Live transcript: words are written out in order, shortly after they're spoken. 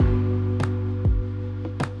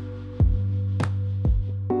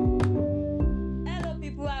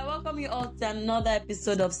to another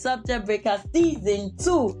episode of Subject Breaker Season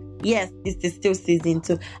 2. Yes, this is still Season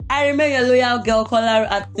 2. I remain your loyal girl, caller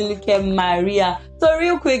Atinuke Maria. So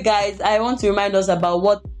real quick, guys, I want to remind us about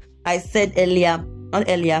what I said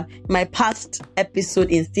my past episode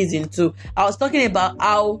in Season 2. I was talking about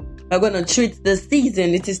how we're going to treat the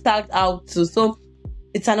season. It is tagged out to. So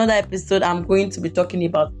it's another episode. I'm going to be talking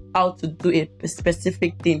about how to do a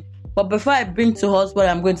specific thing. But before I bring to us what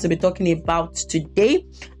I'm going to be talking about today,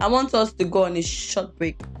 I want us to go on a short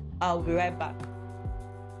break. I'll be right back.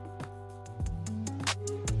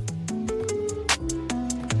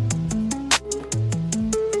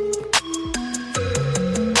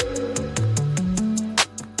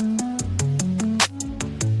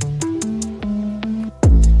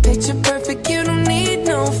 Picture perfect, you don't need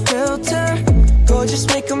no filter. Gorgeous,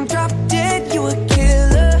 make them drop dead, you a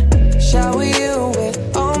killer. Shower you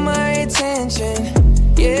with all my attention.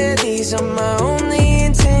 Yeah, these are my only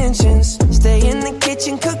intentions. Stay in the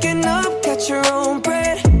kitchen cooking up, got your own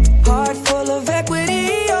bread. Heart full of equity,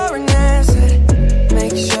 you're an asset.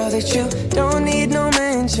 Make sure that you don't need no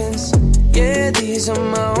mentions. Yeah, these are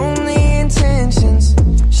my only intentions.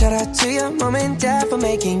 Shout out to your mom and dad for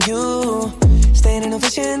making you. Staying in a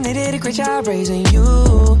vision, they did a great job raising you.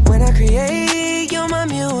 When I create, you're my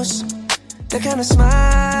muse. The kind of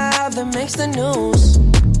smile that makes the news.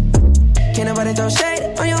 Can't nobody throw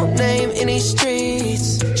shade on your name in these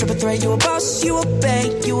streets. Triple threat, you a boss, you a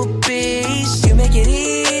bank, you a beast. You make it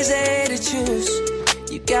easy to choose.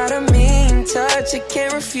 You got a mean touch, I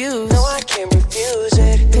can't refuse. No, I can't refuse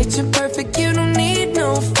it. Picture perfect, you don't need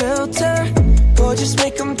no filter. Gorgeous,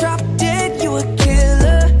 make them drop dead, you a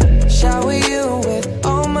killer. Shower you with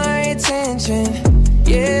all my attention.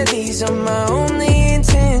 Yeah, these are my only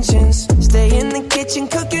intentions. Stay in the kitchen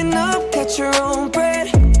cooking up, got your own bread.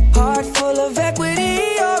 Heart full of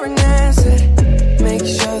equity, you're an asset. Make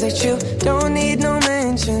sure that you don't need no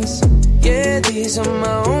mentions. Yeah, these are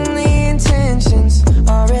my only intentions.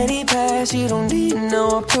 Already passed, you don't need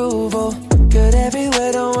no approval. Good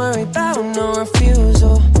everywhere, don't worry about no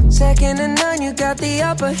refusal. Second to none, you got the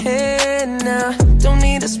upper hand now. Don't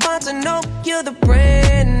need a sponsor, no, you're the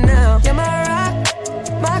brand now. You're my rock,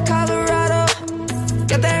 my Colorado.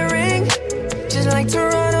 Got that ring, just like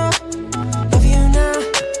Toronto. Love you now,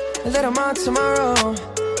 and let 'em on tomorrow.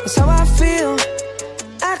 That's how I feel.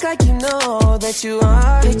 Act like you know that you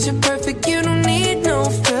are. Picture perfect, you don't need no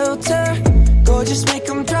filter. Gorgeous, make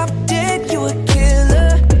 'em drop dead, you a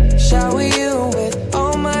killer. Shower you with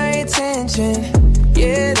all my attention.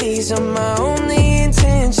 Yeah, these are my only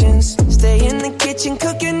intentions. Stay in the kitchen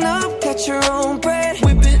cooking up, got your own bread.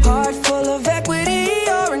 Heart full of equity,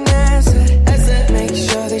 you're an asset. Make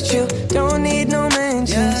sure that you don't need no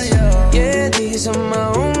mentions. Yeah, these are my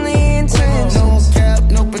only intentions. No cap,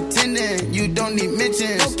 no pretending, you don't need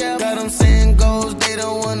mentions. Got them saying goals, they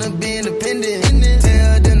don't wanna be independent.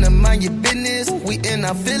 Tell them to mind your business, we in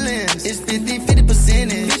our feelings. It's 50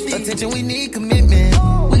 percentage. Attention, we need commitment.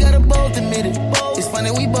 We gotta both admit it. It's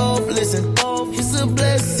funny, we both listen. It's a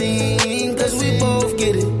blessing, cause we both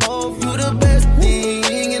get it. You the best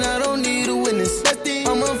thing, and I don't need a witness.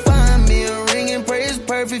 I'ma find me a ring and pray it's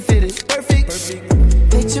perfect fitted. Perfect.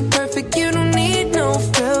 Picture perfect, you don't need no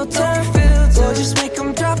filter. Gorgeous, make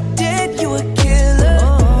 'em drop dead, you a killer.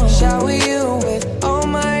 Shower you with all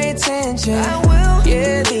my attention. I will.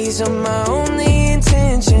 Yeah, these are my only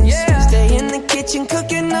intentions. Stay in the kitchen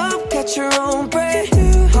cooking up, got your own bread.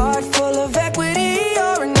 Heart full of equity,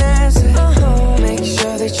 you're an asset. Make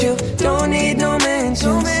sure that you don't need no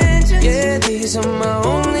mentions. Yeah, these are my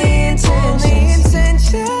only intentions.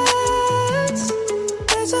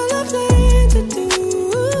 That's all I plan to do.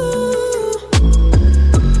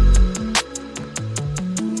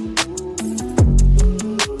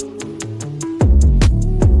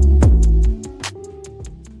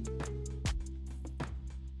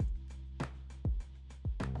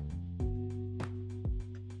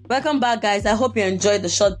 Welcome back, guys. I hope you enjoyed the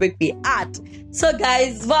short break we had. So,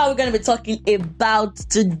 guys, what are we going to be talking about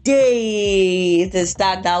today? It is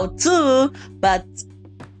tagged out too, but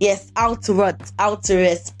yes, how to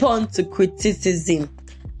respond to criticism.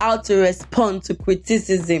 How to respond to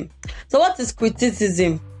criticism. So, what is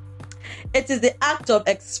criticism? It is the act of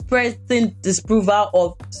expressing disapproval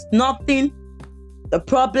of nothing, the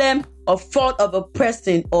problem, or fault of a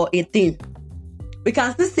person or a thing. We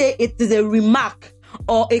can still say it is a remark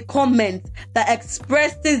or a comment that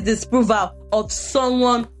expresses disapproval of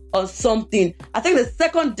someone or something. I think the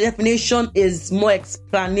second definition is more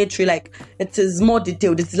explanatory, like it is more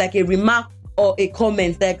detailed. It's like a remark or a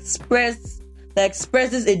comment that expresses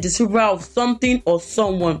a disapproval of something or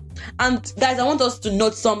someone. And guys, I want us to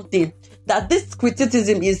note something, that this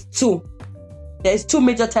criticism is two. there's two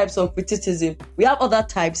major types of criticism. We have other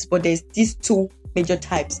types, but there's these two major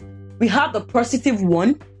types. We have the positive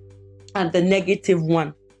one and the negative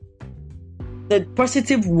one. The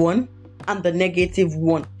positive one and the negative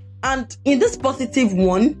one. And in this positive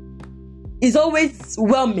one, is always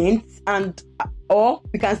well meant, and or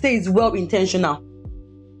we can say it's well intentional.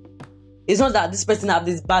 It's not that this person have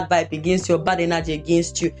this bad vibe against you or bad energy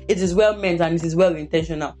against you. It is well meant and it is well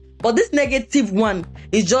intentional. But this negative one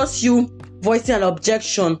is just you voicing an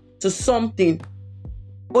objection to something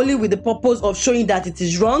only with the purpose of showing that it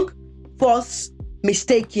is wrong, false,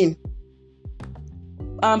 mistaken.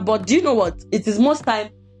 But do you know what? It is most time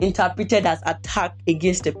interpreted as attack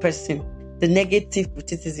against the person. The negative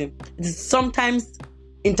criticism. It is sometimes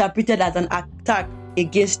interpreted as an attack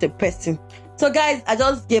against the person. So guys, I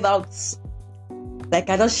just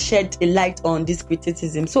shed a light on this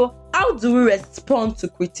criticism. So how do we respond to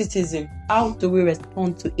criticism? How do we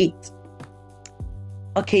respond to it?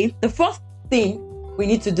 Okay, the first thing we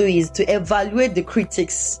need to do is to evaluate the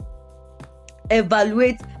critics.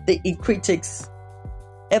 Evaluate the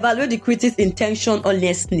critics' intention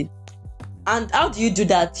honestly. And how do you do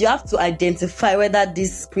that? You have to identify whether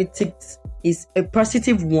this critic is a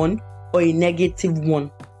positive one or a negative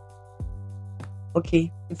one.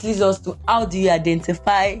 Okay, it leads us to how do you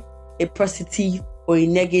identify a positive or a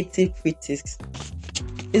negative critic?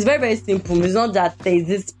 It's very, very simple. It's not that there is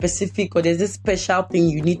this specific or there's this special thing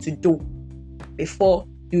you need to do before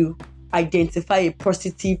you identify a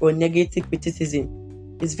positive or negative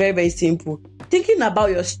criticism. It's very, very simple. Thinking about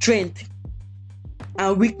your strength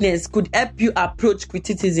and weakness could help you approach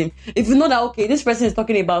criticism. If you know that, okay, this person is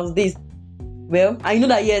talking about this, well, I know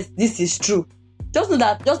that yes, this is true. Just know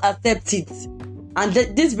that, just accept it. And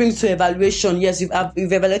this brings to evaluation. Yes, you've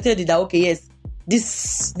evaluated it that, okay, yes,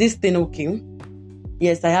 this thing, okay.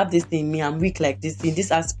 Yes, I have this thing in me. I'm weak like this. In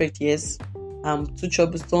this aspect, yes. I'm too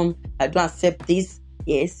troublesome. I don't accept this.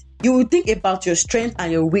 Yes. You will think about your strength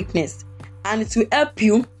and your weakness. And it will help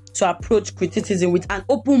you to approach criticism with an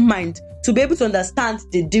open mind, to be able to understand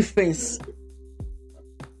the difference.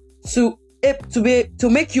 To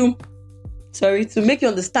make you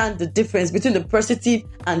understand the difference between the positive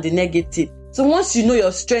and the negative. So once you know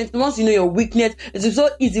your strength, once you know your weakness, it is so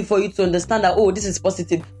easy for you to understand that, oh, this is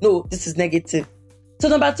positive. No, this is negative. So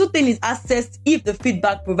number 2 thing is assess if the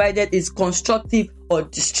feedback provided is constructive or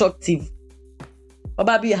destructive.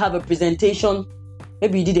 Probably you have a presentation.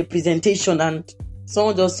 Maybe you did a presentation and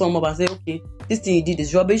someone just sum up and say, okay, this thing you did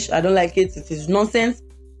is rubbish. I don't like it. It is nonsense.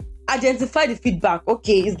 Identify the feedback.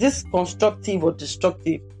 Okay, is this constructive or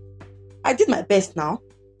destructive? I did my best now.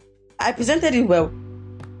 I presented it well.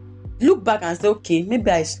 Look back and say, okay, maybe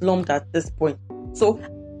I slumped at this point. So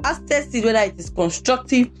assess it whether it is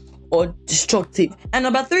constructive or destructive. And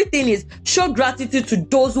number 3 thing is show gratitude to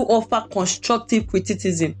those who offer constructive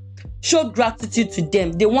criticism. Show gratitude to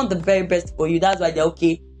them. They want the very best for you. That's why they're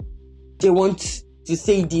okay. They want to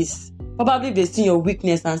say this. Probably they've seen your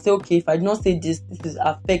weakness and say, okay, if I do not say this will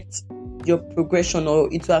affect your progression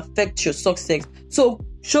or it will affect your success. So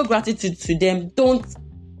show gratitude to them. Don't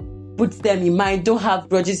put them in mind. Don't have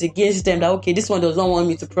grudges against them that, okay, this one does not want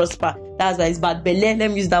me to prosper. That's why it's bad belle. Let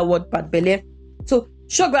me use that word, bad belle. So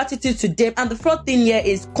show gratitude to them. And the 4th thing here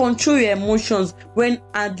is control your emotions when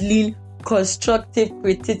handling constructive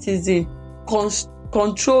criticism.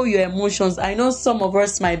 Control your emotions. I know some of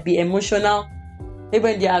us might be emotional. Maybe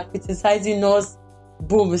when they are criticizing us,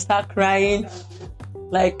 boom, we start crying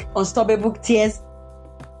like unstoppable tears.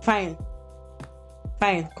 Fine,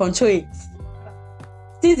 control it.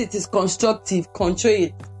 Since it is constructive, control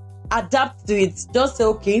it. Adapt to it. Just say,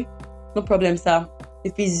 okay, no problem, sir.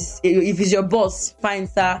 If it's your boss, fine,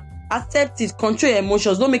 sir. Accept it. Control your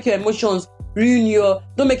emotions. Don't make your emotions ruin you.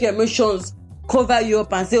 Don't make your emotions cover you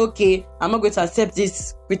up and say, okay, I'm not going to accept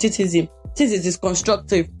this criticism since it is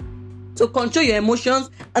constructive. So control your emotions.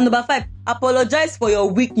 And number 5, apologize for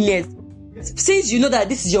your weakness. Since you know that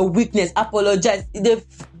this is your weakness, apologize. If they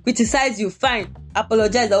criticize you, fine.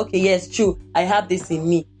 Apologize that, okay, yes, true, I have this in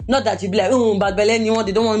me. Not that you be like, oh, but anyone,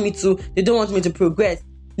 they don't want me to progress.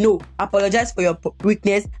 No, apologize for your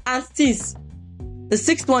weakness. And since the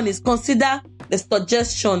 6th one is consider the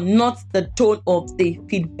suggestion, not the tone of the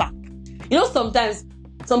feedback. You know, sometimes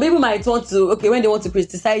some people might want to, okay, when they want to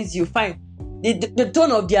criticize you, fine. The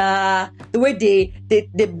tone of the way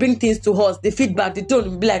they bring things to us, the feedback, the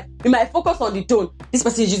tone will be like, we might focus on the tone. This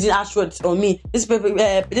person is using harsh words on me. This person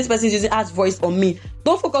is using harsh voice on me.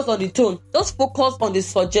 Don't focus on the tone. Just focus on the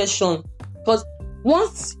suggestion. Because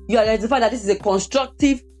once you identify that this is a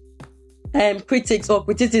constructive critics or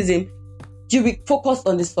criticism, you will focus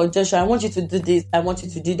on the suggestion. I want you to do this. I want you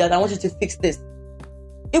to do that. I want you to fix this.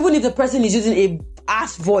 Even if the person is using a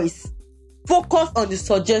harsh voice, focus on the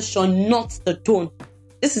suggestion, not the tone.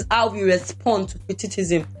 This is how we respond to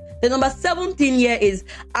criticism. The number 17 here is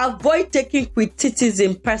avoid taking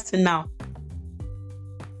criticism personal.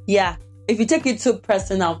 Yeah, if you take it too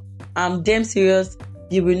personal, I'm damn serious,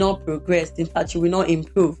 you will not progress. In fact, you will not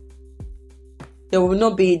improve. There will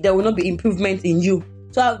not be improvement in you.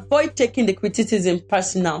 So avoid taking the criticism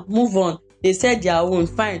personal. Move on. They said their own,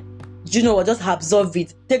 fine. Do you know what? Just absorb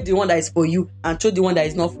it. Take the one that is for you and throw the one that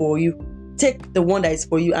is not for you. Take the one that is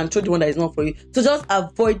for you and throw the one that is not for you. So just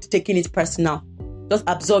avoid taking it personal. Just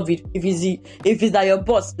absorb it. If it's that your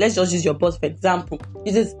boss, let's just use your boss for example.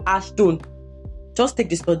 Uses harsh tone. Just take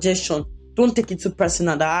the suggestion. Don't take it too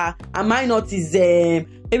personal. That am I not is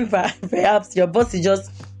maybe perhaps your boss is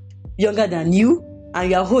just younger than you and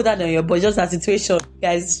you're older than your boss. Just a situation,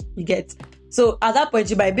 guys. You get. So at that point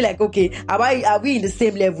you might be like, okay, are we in the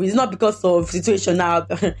same level? It's not because of situation now.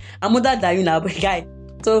 I'm older than you now, but guy.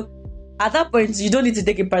 So at that point you don't need to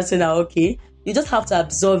take it personal, okay? You just have to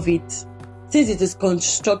absorb it. Since it is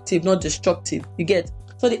constructive, not destructive. You get.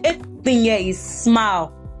 So the 8th thing here is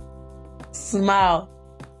smile. Smile.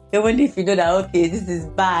 Even if you know that, okay, this is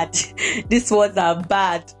bad. These words are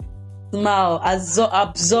bad. Smile.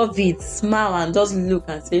 Absorb it. Smile and just look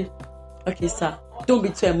and say, okay, sir, don't be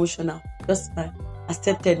too emotional. Just smile.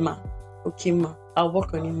 Accepted, ma. Okay, ma. I'll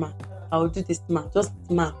work on it, ma. I'll do this, ma. Just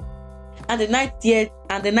smile. And the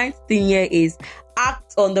 9th thing here is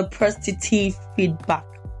act on the positive feedback.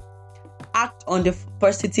 Act on the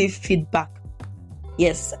positive feedback.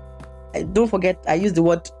 Yes. Don't forget, I use the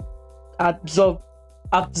word absorb.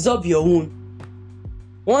 Absorb your own.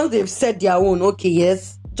 Once they've said their own, okay,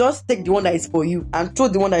 yes, just take the one that is for you and throw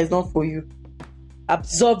the one that is not for you.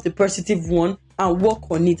 Absorb the positive one and work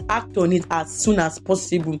on it, act on it as soon as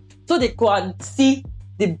possible, so they can see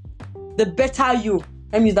the better you.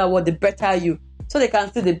 Let me use that word, the better you, so they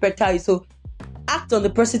can see the better you. So act on the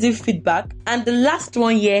positive feedback. And the last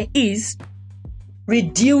one here is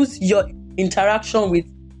reduce your interaction with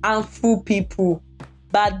harmful people,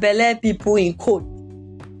 bad belle people in quote.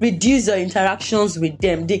 Reduce your interactions with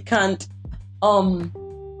them. They can't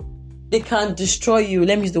destroy you.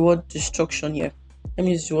 Let me use the word destruction here. Let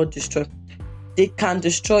me use the word destroy. They can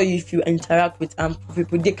destroy you if you interact with harmful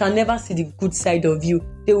people. They can never see the good side of you.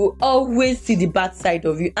 They will always see the bad side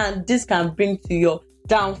of you, and this can bring to your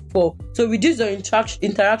downfall. So reduce your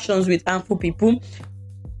interactions with harmful people.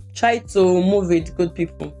 Try to move with good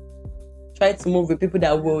people. Try to move with people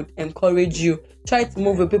that will encourage you. Try to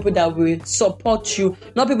move with people that will support you.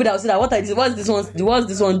 Not people that will say that what's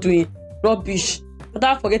this one doing? Rubbish. But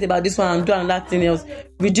don't forget about this one and do another thing else.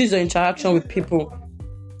 Reduce your interaction with people.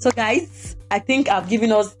 So guys, I think I've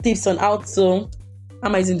given us tips on how to.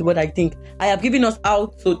 Am I using the word I think? I have given us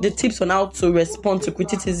the tips on how to respond to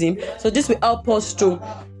criticism. So this will help us to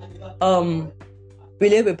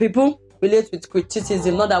relate with people, relate with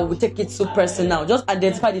criticism, not that we take it so personal. Just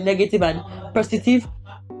identify the negative and positive,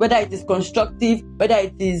 whether it is constructive, whether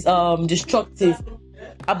it is destructive.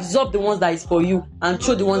 Absorb the ones that is for you and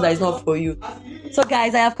throw the ones that is not for you. So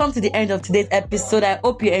guys, I have come to the end of today's episode. I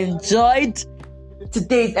hope you enjoyed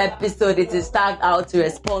today's episode. It is tagged out to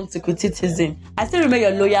respond to criticism. I still remember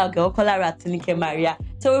your loyal girl, Kola Ratinike Maria.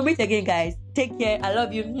 So we'll meet again, guys. Take care. I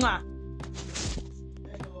love you. Mwah.